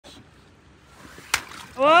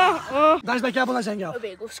दानिश भाई क्या बोलना चाहेंगे आप?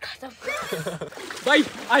 भाई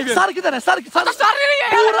सर किधर है? सर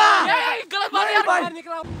पूरा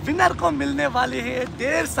विनर को मिलने वाली है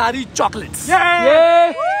ढेर सारी chocolates.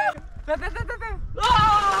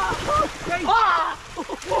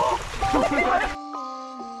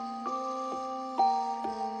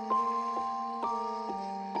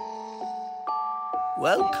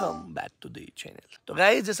 Welcome back to the channel. तो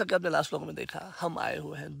गाइस, जैसा कि आपने लास्ट व्लॉग में देखा, हम आए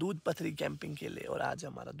हुए हैं दूध पथरी कैंपिंग के लिए और आज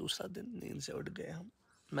हमारा दूसरा दिन। नींद से उठ गए हम।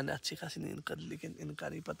 मैंने अच्छी खासी नींद कर ली, लेकिन इनका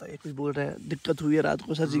नहीं पता। ये कुछ बोल रहे हैं दिक्कत हुई है रात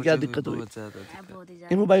को। सर जी क्या दिक्कत हुई?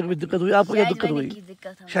 इमू भाई को भी दिक्कत हुई। आपको क्या दिक्कत हुई?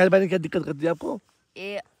 शाहिद भाई ने क्या दिक्कत कर दी आपको?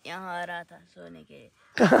 ये यहाँ आ रहा था सोने के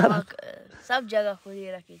सब जगह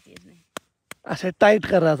खुली रखी थी इसने। अच्छा, टाइट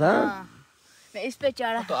कर रहा था। मैं इस पे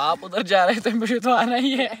चढ़ा तो आप उधर जा रहे थे, मुझे तो आना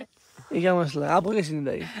ही है। ये क्या मसला है? आपको कैसी नींद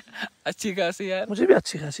आई? अच्छी खासी यार, मुझे भी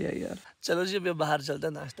अच्छी खासी आई यार। चलो जी, अभी बाहर चलते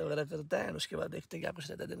हैं, नाश्ता वगैरह करते हैं, उसके बाद देखते हैं क्या कुछ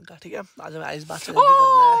रहता है दिन का। ठीक है, आज हमें आइस बात करना है।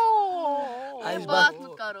 आइस बात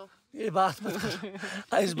मत करो, ये बात मत करो।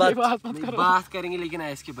 आइस बात करेंगे, लेकिन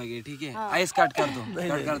आइस के बगैर। ठीक है, आइस कट कर दो,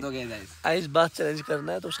 कट कर दो गाइस। आइस बात चैलेंज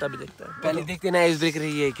करना है, तो उसका भी देखते हैं। पहले देखते ना आइस ब्रेक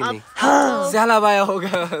रही है कि नहीं। हाँ, सैलाब आया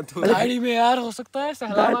होगा तो गाड़ी में यार, हो सकता है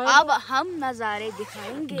सैलाब आया। अब हम नजारे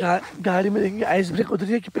दिखाएंगे। गाड़ी में देखेंगे आइस ब्रेक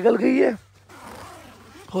उतरी है कि पिघल गई है।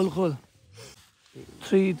 खोल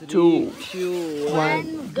 3, 2, 1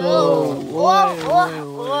 गो।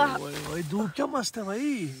 ओए धूप क्या मस्त है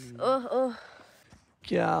भाई।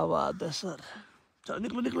 क्या बात है सर। चलो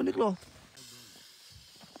निकलो निकलो निकलो।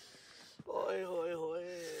 ओए ओए ओए,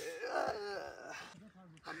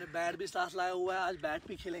 हमने बैट भी साथ लाया हुआ है, आज बैट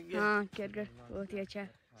भी खेलेंगे। हाँ, क्रिकेट बहुत ही अच्छा।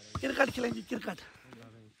 क्रिकेट खेलेंगे, क्रिकेट।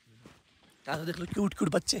 यहाँ देख लो क्यूट क्यूट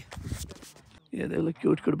बच्चे। ये देख लो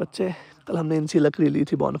क्यूट क्यूट बच्चे। कल हमने इनसी लकड़ी ली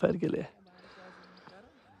थी बॉनफायर के लिए।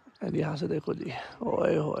 एंड यहाँ से देखो जी,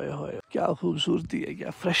 ओए होए होए, क्या खूबसूरती है, क्या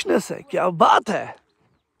फ्रेशनेस है, क्या बात है।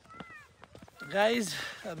 गाइस,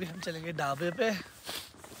 अभी हम चलेंगे ढाबे पे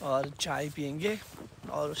और चाय पियेंगे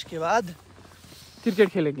और उसके बाद क्रिकेट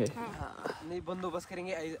खेलेंगे। नहीं, बंदोबस्त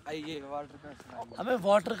करेंगे। आइए वाटर का, हमें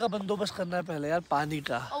वाटर का बंदोबस्त करना है पहले यार, पानी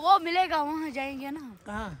का। वो मिलेगा, वहाँ जाएंगे ना।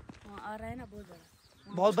 कहाँ? वहाँ आ रहा है ना,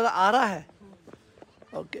 बहुत बड़ा आ रहा है।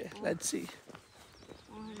 Okay, let's see.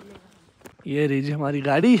 ये रही जी हमारी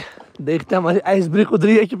गाड़ी। देखते हैं हमारी आइस ब्रेक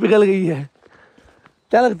उतरी है कि पिघल गई है।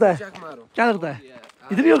 क्या लगता है? क्या लगता है?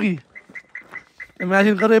 इतनी होगी?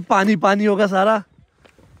 इमेजिन करो, ये पानी पानी होगा सारा।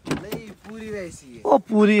 नहीं, पूरी वैसी है। ओ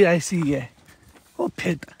पूरी ऐसी ही है। ओ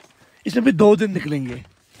फिर इसमें भी 2 दिन निकलेंगे।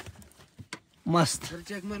 मस्त।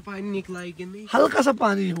 चेक मार, पानी निकला है कि नहीं। हल्का सा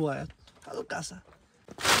पानी हुआ है, हल्का सा।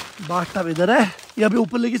 बाथटब इधर है, ये अभी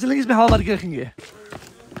ऊपर लेके चलेंगे, इसमें हवा भर के रखेंगे।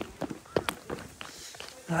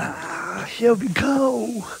 Here we go.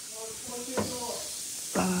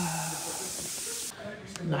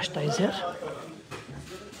 नाश्ता इज हियर।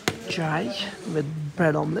 चाय विद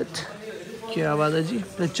ब्रेड ऑमलेट। क्या बात है जी।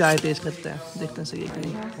 फिर चाय टेस्ट करते हैं, देखते हैं सही है कि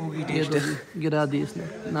नहीं। ये तो जी गिरा दी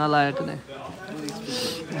इसने, नालायक ने।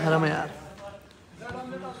 गरम है यार।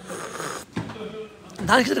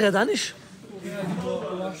 दानिश किधर गया? दानिश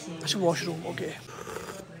अच्छा, वॉशरूम। ओके।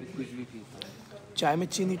 चाय में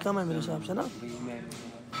चीनी कम है मेरे हिसाब से ना।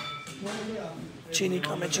 चीनी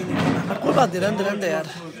कम है, चीनी कम है, पर कोई बात नहीं, रहने दे यार,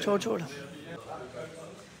 छोड़ छोड़।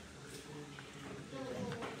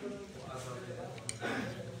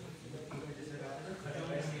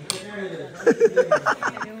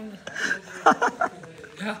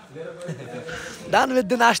 डन विद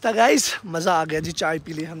द नाश्ता गाइस। मज़ा आ गया जी, चाय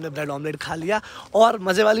पी ली हमने, ब्रेड ऑमलेट खा लिया। और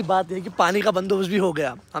मज़े वाली बात यह कि पानी का बंदोबस्त भी हो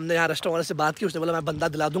गया। हमने यहाँ रेस्टोरेंट वाले से बात की, उसने बोला मैं बंदा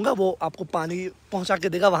दिला दूंगा, वो आपको पानी पहुँचा के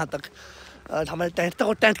देगा वहाँ तक, हमारे टेंट तक।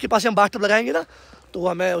 और टेंट के पास हम बाथटब लगाएंगे ना, तो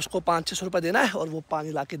हमें उसको 500-600 रुपये देना है और वो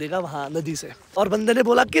पानी ला के देगा वहाँ नदी से। और बंदे ने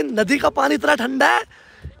बोला कि नदी का पानी इतना ठंडा है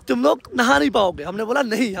तुम लोग नहा नहीं पाओगे। हमने बोला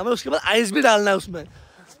नहीं, हमें उसके बाद आइस भी डालना है उसमें,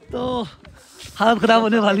 तो हालत ख़राब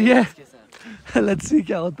होने वाली है। लेट्स सी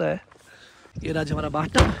क्या होता है। ये राज हमारा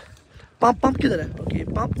बाथटब। पंप किधर है? Okay,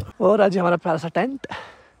 pump. और राज हमारा प्यारा सा टेंट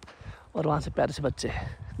और वहाँ से प्यारे से बच्चे।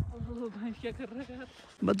 क्या कर रहे हैं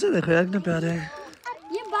बच्चे? देखो यार कितने प्यारे हैं।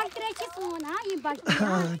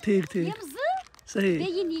 हाँ ठीक ठीक सही।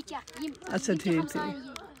 अच्छा ठीक ठीक,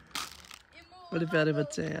 बड़े प्यारे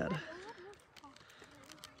बच्चे हैं यार।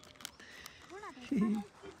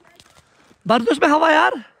 भर दो उसमें हवा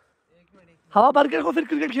यार, हवा भर के रखो, फिर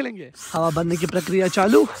क्रिकेट खेलेंगे। हवा भरने की प्रक्रिया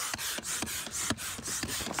चालू।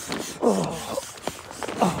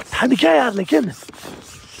 ठंड क्या यार, लेकिन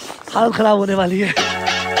हालत खराब होने वाली है।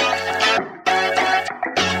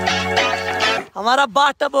 हमारा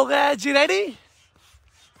बाथटब हो गया है जी रेडी।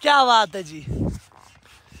 क्या बात है जी।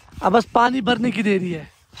 अब बस पानी भरने की देरी है।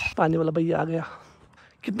 पानी वाला भैया आ गया।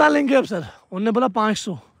 कितना लेंगे अब सर? उन्होंने बोला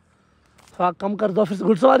 500। हाँ कम कर दो, फिर से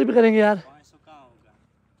घुड़सवारी भी करेंगे यार। 500 कहाँ होगा?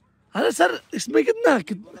 अरे सर इसमें कितना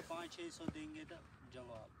 500-600 देंगे तो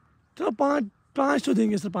जवाब। चलो 500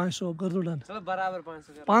 देंगे सर, 500 कर दो डन। चलो बराबर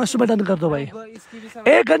 500 500 में डन कर दो भाई। इसकी भी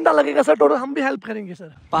 1 घंटा लगेगा सर टोटल, हम भी हेल्प करेंगे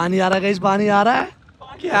सर। पानी आ रहा है गाइस, पानी आ रहा है।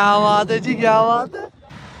 क्या बात है जी, क्या बात है।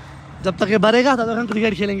 जब तक ये भरेगा तब तक हम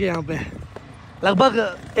क्रिकेट खेलेंगे यहाँ पे।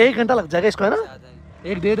 लगभग 1 घंटा लग जाएगा इसको, है ना?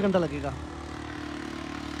 1-1.5 घंटा लगेगा।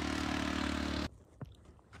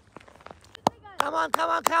 Come on,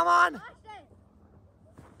 come on, come on.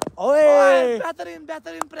 ओए बेहतरीन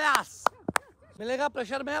बेहतरीन प्रयास। मिलेगा,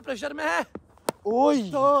 प्रेशर में है, प्रेशर में है।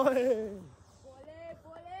 ओए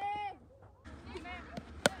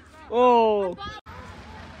ओ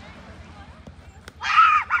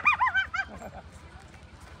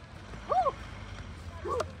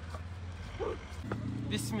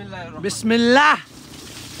बिस्मिल्लाह। बिस्मिल्लाह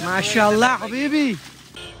माशाल्लाह हबीबी।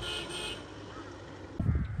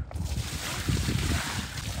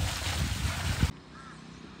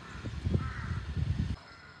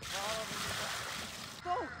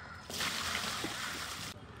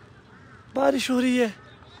 बारिश हो रही है।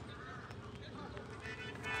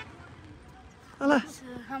 अला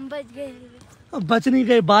हम बच गए। अब बच नहीं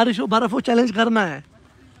गए, बारिश हो बर्फ हो, चैलेंज करना है।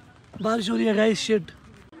 बारिश हो रही है गाइस, शिट।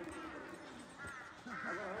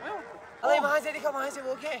 अरे वहां से दिखा, वहां से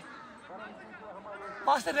वो क्या है?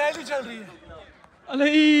 वहां से रैली चल रही है।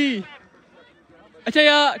 अरे अच्छा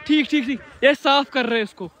यार, ठीक ठीक ठीक, ये साफ कर रहे हैं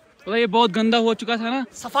इसको। मतलब ये बहुत गंदा हो चुका था ना।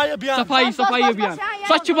 सफाई अभियान, सफाई सफाई अभियान,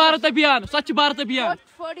 स्वच्छ भारत अभियान, स्वच्छ भारत अभियान।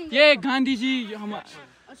 ये गांधी जी हम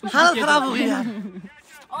हालत खराब हो गई यार।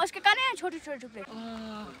 और उसके कान हैं छोटे छोटे टुकड़े।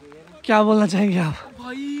 क्या बोलना चाहेंगे आप?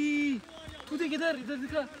 भाई तू देख इधर, इधर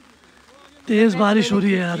दिखा। तेज बारिश हो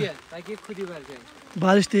रही है यार, ताकि खुद ही भर जाए।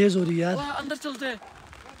 बारिश तेज हो रही है यार। अंदर चलते हैं,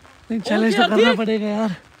 नहीं चैलेंज तो करना पड़ेगा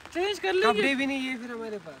यार। चेंज कर लेंगे। कपड़े भी नहीं है फिर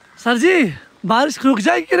हमारे पास। सर जी बारिश रुक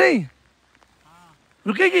जाएगी कि नहीं?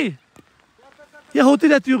 रुकेगी? ये होती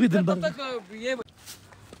रहती होगी दिन भर। तब तक ये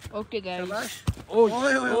ओके गाइस।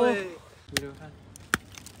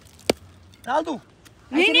 डाल दूं?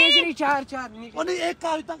 नहीं नहीं चार चार नहीं। और नहीं, एक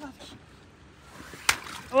का इतना का।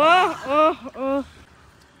 ओह ओह ओह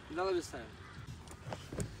ज्यादा गुस्सा है।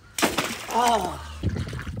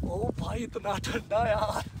 ओ भाई इतना ठंडा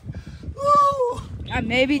यार। अब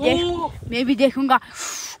मैं भी देखूंगा।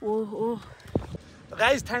 ओह ओह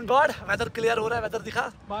guys thank God weather clear हो रहा है। वेदर दिखा,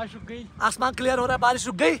 बारिश रुक गई। आसमान क्लियर हो रहा है, बारिश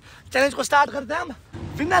रुक गई। चैलेंज को स्टार्ट करते हैं हम।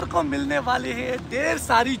 विनर को मिलने वाली है ढेर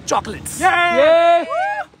सारी चॉकलेट्स।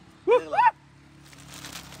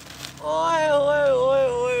 ओए ओए ओए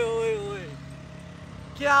ओए ओए ओए,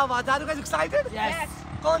 क्या बात है। Guys excited? यस।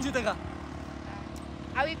 कौन जीतेगा?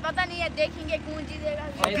 अभी पता नहीं है, देखेंगे कौन जीतेगा।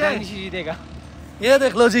 Okay. जीतेगा। ये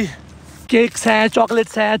देख लो जी, केक्स है,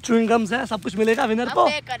 चॉकलेट्स है, च्युइंगम्स है, सब कुछ मिलेगा विनर हम को।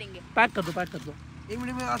 पे करेंगे। पैक कर दो, पैक कर दो। 1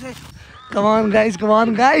 मिनट में आते। Come on guys, come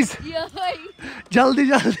on guys, जल्दी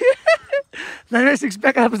जल्दी। मैं 6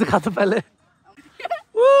 पैक आप दिखा दो पहले।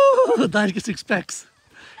 दानिश के 6 पैक्स।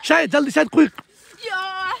 शायद जल्दी, शायद क्विक।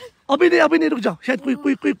 अभी नहीं रुक जाओ, शायद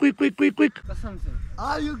क्विक। कसम से।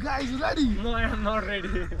 Are you guys ready? No I am not ready.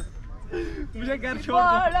 मुझे घर छोड़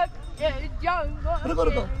दो।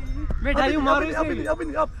 रुको मैं ढाई मारू इसे। अभी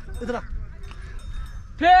नहीं, अब इधर आ।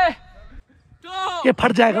 तो ये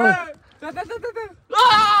फट जाएगा वो।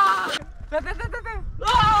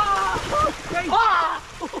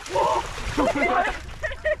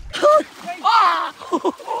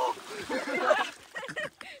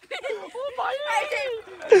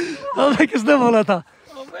 अबे किसने बोला था?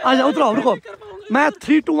 आ जाओ, उतरो, रुको। मैं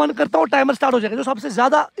 3 2 1 करता हूँ, टाइमर स्टार्ट हो जाएगा। जो सबसे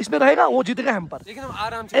ज्यादा इसमें रहेगा वो जीतेगा हैम्पर। लेकिन हम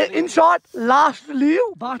आराम से। In short last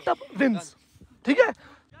leave bathtub wins. ठीक है?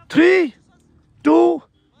 3 2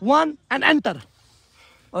 1 and enter.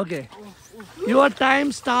 Okay, your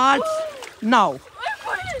time starts now.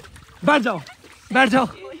 बैठ जाओ, बैठ जाओ।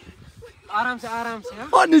 आराम से आराम से।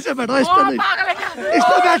 और नीचे बैठो, इस पे नहीं, इस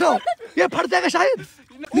पे बैठो। ये फट जाएगा शायद।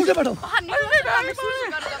 नीचे बैठो।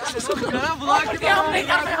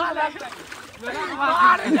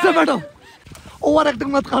 नीचे बैठो, ओवर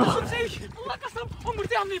एक्टिंग मत करो।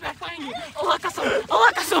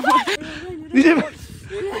 नीचे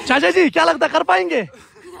चाचा जी क्या लगता है कर पाएंगे?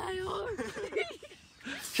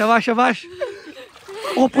 शाबाश शाबाश।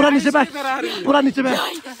 ओ पूरा नीचे बैठ, पूरा नीचे बैठ।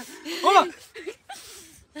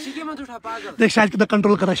 सीधे मत उठा पागल। देख शायद कितना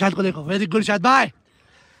कंट्रोल कर रहा है, शायद को देखो। वेरी गुड शायद, bye.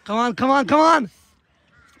 Come on come on come on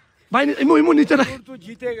भाई। इमू नीचे रख। तू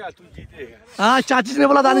जीतेगा, तू जीतेगा। हाँ चाची ने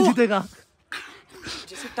बोला दानी जीतेगा।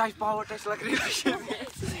 जैसे टच पावर टच लग रही है।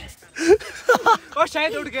 और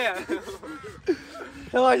शायद उठ गया।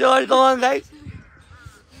 शाबाश शाबाश, कम ऑन गाइस।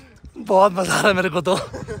 बहुत मजा आ रहा है मेरे को तो।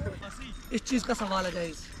 इस चीज का सवाल है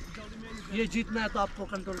गाइस, ये जीतना है तो आपको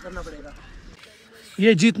कंट्रोल करना पड़ेगा,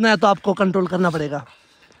 ये जीतना है तो आपको कंट्रोल करना पड़ेगा।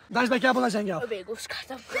 दाश भाई क्या बोलना चाहेंगे आप?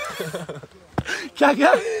 क्या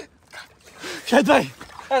क्या शायद भाई,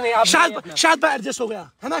 शायद भाई एडजस्ट हो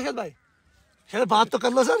गया है ना शायद भाई? शायद बात तो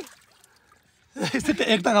कर लो सर। इसे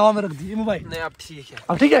एक तक हवा में रख दी भाई। नहीं अब ठीक है,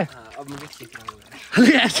 अब ठीक है। अब मुझे ठीक लग रहा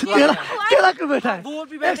अरे ऐसे केला क्यों बैठा है?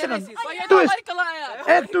 एक सेकंड,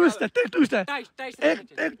 एक ट्विस्ट है, एक ट्विस्ट है,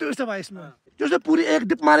 एक ट्विस्ट है भाई इसमें। जो उसने पूरी एक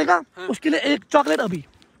डिप मारेगा उसके लिए एक चॉकलेट अभी,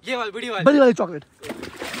 ये वाली बड़ी वाली चॉकलेट।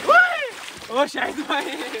 ओ शायद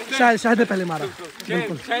भाई, शायद ने पहले मारा,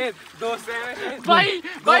 बिल्कुल। शायद दोस्त है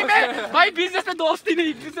भाई बिजनेस में दोस्ती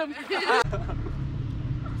नहीं।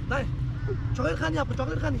 चॉकलेट खानी आपको,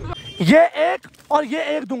 चॉकलेट खानी। ये एक और ये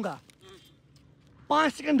एक दूंगा।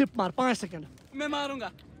 5 सेकंड डिप मार, 5 सेकंड। मैं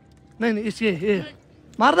मारूंगा। नहीं इस ये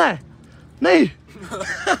मारना है नहीं।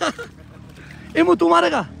 इमू तू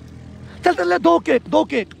मारेगा? चल ले 2 केक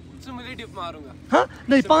मुझे डिप मारूंगा। हाँ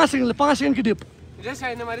नहीं 5 सेकंड की डिप।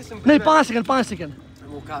 नहीं 5 सेकंड।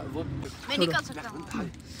 वो मैं निकल सकता हूँ।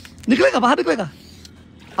 निकलेगा, बाहर निकलेगा।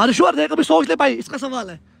 अरे श्योर, देख अभी सोच ले भाई, इसका सवाल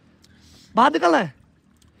है, बाहर निकलना है।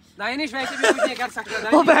 दानिश वैसे भी कुछ नहीं कर सकता।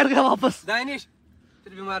 वो बैठ गया वापस। दानिश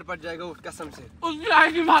फिर बीमार पड़ जाएगा, उठ कसम से। उसकी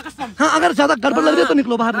आएगी माँ कसम। हाँ अगर ज्यादा गड़बड़ लग रही है तो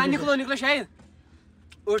निकलो बाहर। निकलो शायद।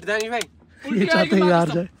 उठ दानिश भाई। ये चाहते हैं यार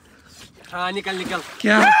जाए। हाँ निकल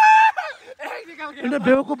क्या इन्हें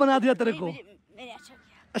बेवकूफ बना दिया तेरे को। मैंने अच्छा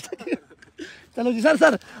किया। चलो जी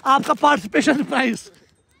सर आपका पार्टिसिपेशन प्राइस,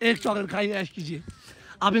 एक चॉकलेट खाइए, ऐश कीजिए।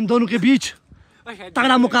 अब इन दोनों के बीच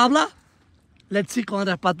तगड़ा मुकाबला, लेट्स सी कौन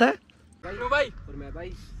रह पाता है। भाई और मैं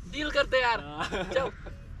भाई डील करते यार। जाओ।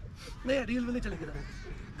 नहीं डील में नहीं चलेगी।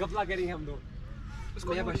 गपला करेंगे हम दो।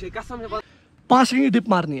 उसको ये भाई कसम से 5 सेकंड की डिप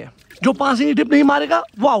मारनी है, जो 5 सेकंड की डिप नहीं मारेगा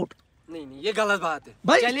वो आउट। नहीं ये गलत बात है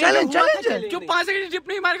भाई। चैलेंज जो 5 सेकंड की डिप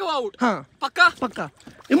नहीं मारेगा वो आउट। हाँ पक्का।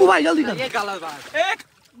 इमू भाई जल्दी कर। ये गलत बात। 1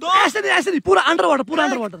 2 ऐसे नहीं पूरा अंडर वाटर।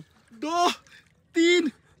 2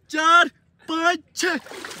 3 4 5 6।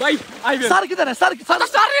 भाई सर किधर है? सर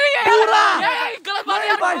नहीं है पूरा गलत बात है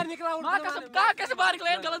यार। भाई। माँ कसम कहाँ कैसे बाहर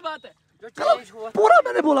निकले, गलत बात है। पूरा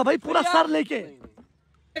मैंने बोला भाई, पूरा सर लेके।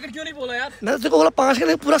 क्यों नहीं बोला यार? मैंने तेरे को बोला 5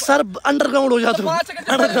 सेकंड पूरा सर अंडरग्राउंड हो जाता है। 5 सेकंड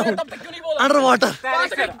तब तक क्यों नहीं बोला? Under water. 5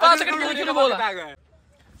 सेकंड क्यों नहीं बोला?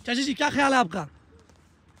 चाची जी क्या ख्याल है आपका?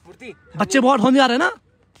 मूर्ति बच्चे बहुत होनहार है ना,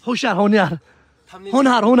 होशियार, होनहार।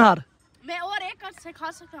 मैं और एक से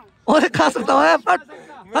खा सकता हूँ। और एक खा सकता हूँ।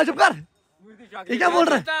 चुप कर, ये क्या बोल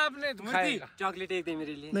रहे हैं? आपने चॉकलेट एक दे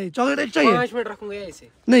मेरे लिए। नहीं चॉकलेट एक चाहिए। 5 मिनट रखूंगा ऐसे।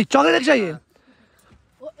 नहीं चॉकलेट एक चाहिए।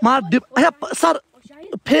 मार डिप। अच्छा सर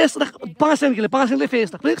फेस रख 5 सेकंड के लिए, 5 सेकंड के लिए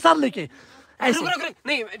फेस रख, सर लेके ऐसे। रुक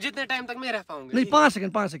नहीं जितने टाइम तक मैं रह पाऊंगा। नहीं 5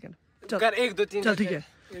 सेकंड। कर 1 2 3 चल ठीक है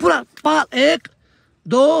पूरा 1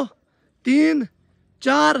 2 3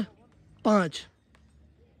 4 5।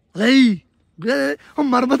 हम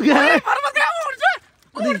मर मत गए।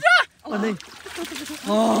 नहीं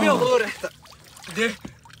और देख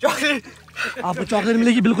चॉकलेट आपको चॉकलेट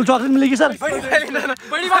मिलेगी, बिल्कुल चॉकलेट मिलेगी सर। बड़ी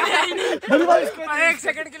बात है। बड़ी बात। 1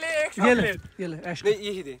 सेकंड के लिए एक ये ले ऐश नहीं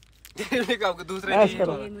यही दे। देखो आपको दूसरा ऐश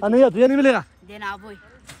करो। नहीं तुझे नहीं मिलेगा। देना बोई।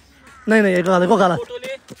 नहीं ये गलत फोटो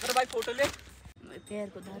ले मेरे भाई, फोटो ले।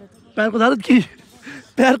 पैर को दर्द की।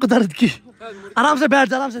 पैर को दर्द की। आराम से बैठ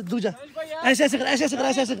जा, आराम से दूजा। ऐसे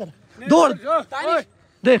कर दौड़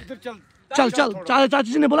देख। चल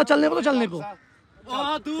चाची जी ने बोला चलने को तो चलने को।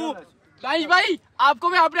 तू भाई आपको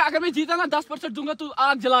मैं अपने अगर मैं जीता ना 10% दूंगा, तू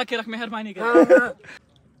आग जला के रख, मेहरबानी कर।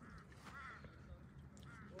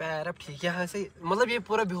 पैर अब ठीक है। हाँ सही, मतलब ये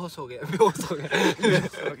पूरा बेहोश हो गया।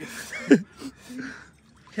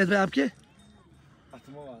 खेत भाई आपके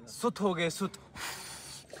सुत हो गए सुत।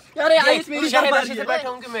 यार आइस मेरी शायद से बैठा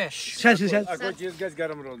हूँ कि मैं शायद कोई चीज गैस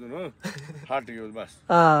गरम रहो दोनों हट गयो बस।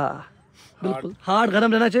 बिल्कुल हार्ड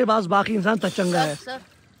गरम रहना चाहिए, बस बाकी इंसान तो चंगा है। सर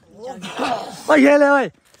ओए ये ले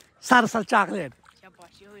ओए सर चॉकलेट।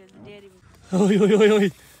 ओए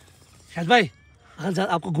शायद भाई अगर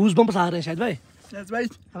आपको गूज बम्प्स आ रहे हैं शायद भाई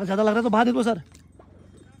अगर ज्यादा लग रहा है तो बाहर निकलो सर।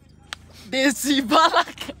 देसी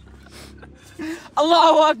बालक।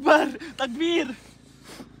 अल्लाहू अकबर, तकबीर।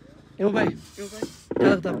 भाई क्या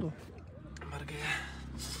लगता है आपको? मर गया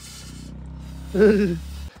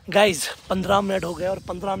गाइस 15 मिनट हो गए और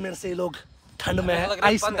 15 मिनट से ये लोग ठंड में है,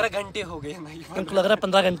 आइस 15 घंटे हो गए। उनको लग रहा है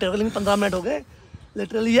 15 घंटे हो गए, लेकिन 15 मिनट हो गए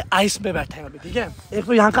लिटरली ये आइस में बैठे हैं अभी। ठीक है, एक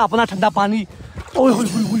तो यहाँ का अपना ठंडा पानी, ओए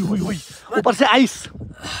हुई ऊपर से आइस।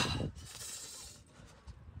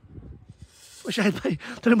 तो शायद भाई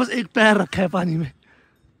तूने बस एक पैर रखा है पानी में।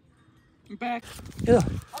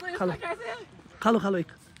 खा लो एक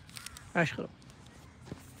ऐश करो।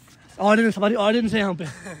 ऑडियंस हमारी ऑडियंस है यहाँ पे।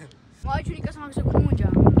 माचुरी कसम से खून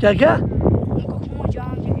जाम। क्या क्या? उनको खून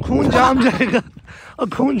जाम जाएगा। खून जाम जाएगा और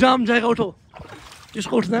खून जाम जाएगा। उठो,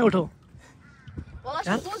 जिसको उठना है उठो।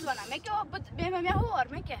 वाला शूज बना मैं क्या मैं हूँ और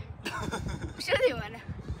मैं क्या सीधे मैंने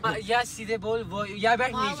या सीधे बोल वो या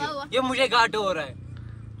बैठ नीचे, ये मुझे घाट हो रहा है।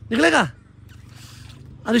 निकलेगा?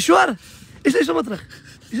 अरे श्योर? इसे मत रख,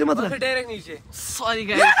 इसे मत रख। डायरेक्ट नीचे। Sorry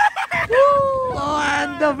guys.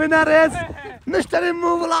 And the winner is Mr.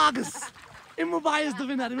 Immu Vlogs. Immu Bhai is the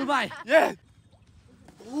winner. Immu Bhai. Yeah.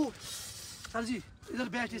 Sir जी इधर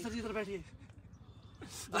बैठिए, सर जी इधर बैठिए।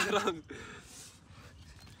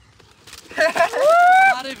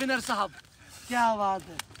 हमारे विनर साहब, क्या बात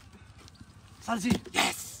है सर जी।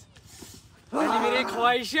 यस। पहले मेरी एक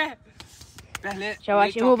ख्वाहिश है, पहले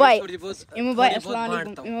शाबाश इमू भाई। इमू भाई अस्सलाम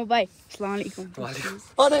वालेकुम। इमू भाई अस्सलाम वालेकुम।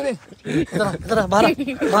 ओ नहीं इधर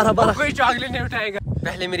बारह कोई चॉकलेट नहीं उठाएगा।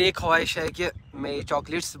 पहले मेरी एक ख्वाहिश है कि मैं ये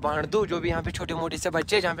चॉकलेट्स बांट दूं, जो भी यहाँ पे छोटे मोटे से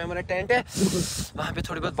बच्चे जहाँ पे हमारा टेंट है वहाँ पे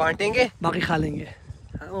थोड़ी बहुत बांटेंगे, बाकी खा लेंगे।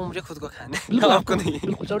 हाँ, वो मुझे खुद को खाने, बिल्कुल आपको नहीं।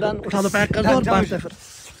 बिल्कुल चलो डन, उठा दो, पैक कर दो और बांटते हैं फिर।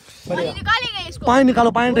 पानी निकालेंगे इसको। पानी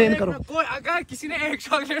निकालो, पानी ड्रेन करो। कोई अगर किसी ने एक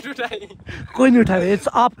चॉकलेट उठाई, कोई नहीं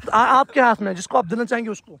उठाएगा, आपके हाथ में, जिसको आप देना चाहेंगे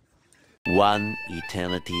उसको। One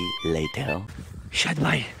eternity later. शायद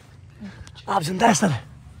भाई आप जिंदा है सर?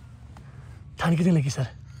 ठंड कितनी लगी सर?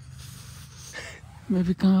 मैं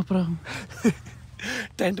भी कांप रहा हूँ।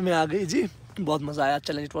 टेंट में आ गई जी, बहुत मजा आया,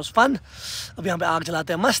 चैलेंज इट वाज फन। अब यहाँ पे आग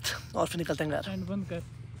जलाते हैं मस्त और फिर निकलते हैं घर। टेंट बंद कर।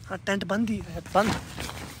 हाँ टेंट बंद ही है, बंद।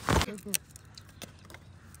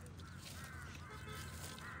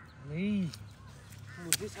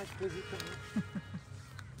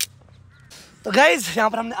 तो गाइज यहाँ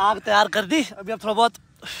पर हमने आग तैयार कर दी, अभी अब थोड़ा बहुत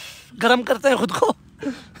गर्म करते हैं खुद को।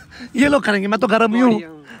 ये लोग करेंगे, मैं तो गर्म ही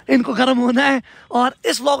हूँ, इनको गर्म होना है। और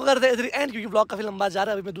इस व्लॉग को करते हैं एंड, क्योंकि व्लॉग काफी लंबा जा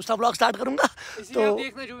रहा है। अभी मैं दूसरा व्लॉग स्टार्ट करूंगा, तो आप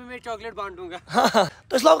देखना जो भी मैं चॉकलेट बांटूंगा। हाँ,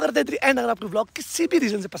 तो इस व्लॉग को करते हैं एंड। अगर आपको व्लॉग किसी भी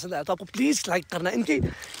रीजन से पसंद आया तो आपको प्लीज लाइक करना है।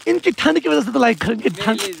 इनकी ठंड की वजह से तो लाइक करेंगे,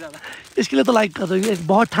 ठंड इसके लिए तो लाइक कर देंगे।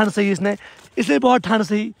 बहुत ठंड सही इसने, इसलिए बहुत ठंड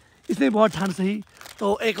सही, इसलिए बहुत ठंड सही।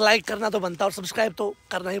 तो एक लाइक करना तो बनता है और सब्सक्राइब तो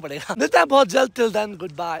करना ही पड़ेगा। मिलते हैं बहुत जल्द, टिल देन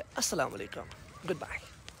गुड बाय, अस्सलाम वालेकुम, गुड बाय।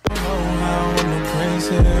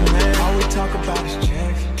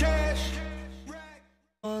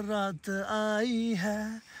 रात आई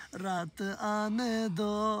है, रात आने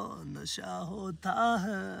दो, नशा होता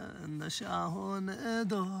है, नशा होने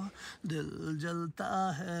दो, दिल जलता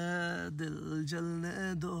है, दिल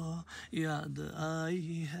जलने दो, याद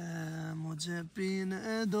आई है, मुझे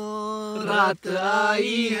पीने दो। रात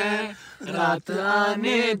आई है, रात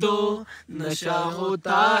आने दो, नशा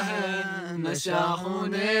होता है, नशा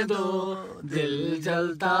होने दो, दिल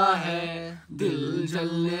जलता है, दिल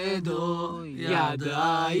जलने दो, याद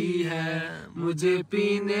आई है, मुझे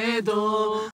पीने दो।